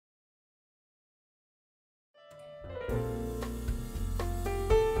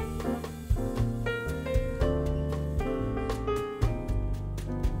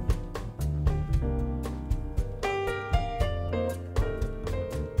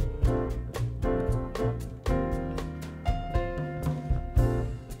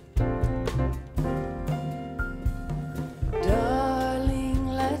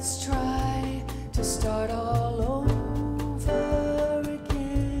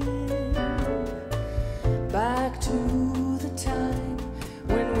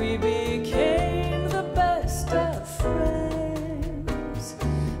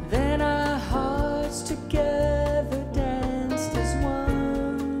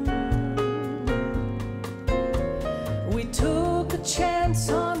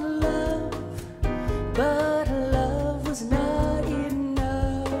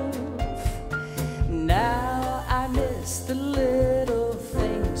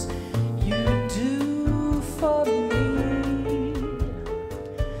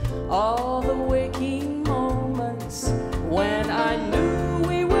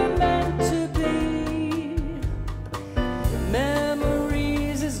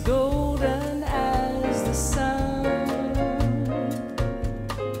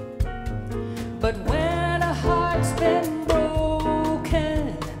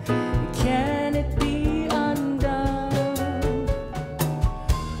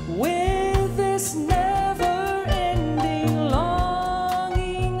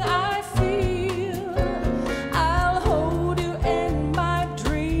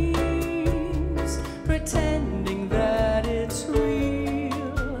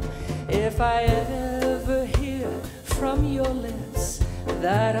I ever hear from your lips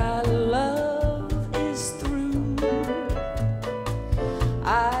that our love is through,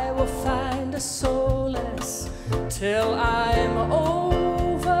 I will find a solace till I'm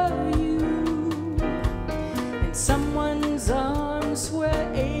over you, in someone's arms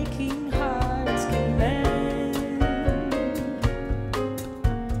where aching hearts can mend.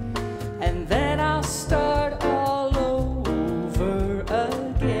 And then I'll start all over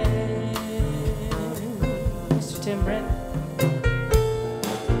again. Mr. Tim Brent.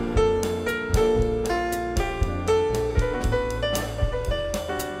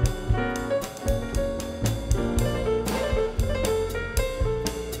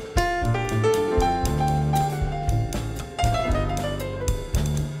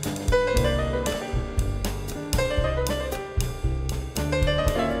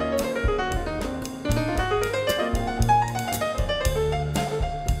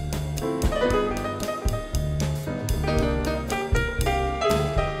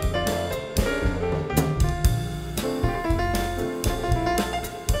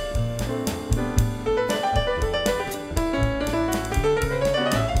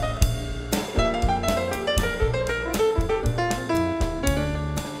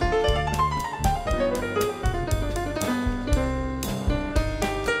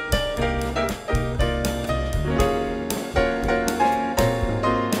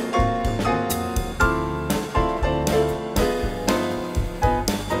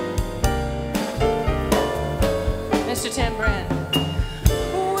 Mr. Tim Brent.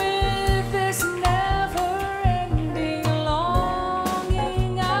 With this never-ending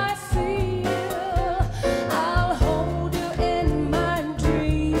longing I feel, I'll hold you in my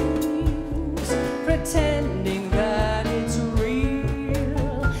dreams, pretending that it's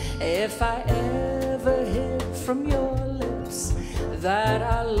real. If I ever hear from your lips that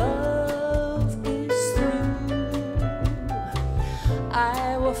our love is through,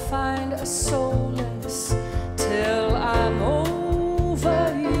 I will find a solace till I'm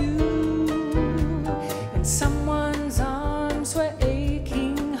over you, in someone's arms where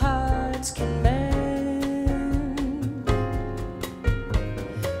aching hearts can mend.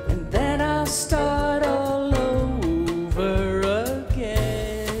 And then I'll start all over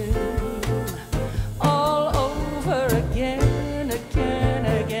again, all over again, again,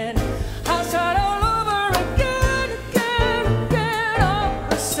 again. I'll start all over again, again, again.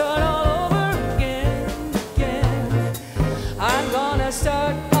 I'll start all over again, again. I'm gonna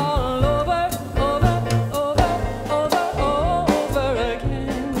start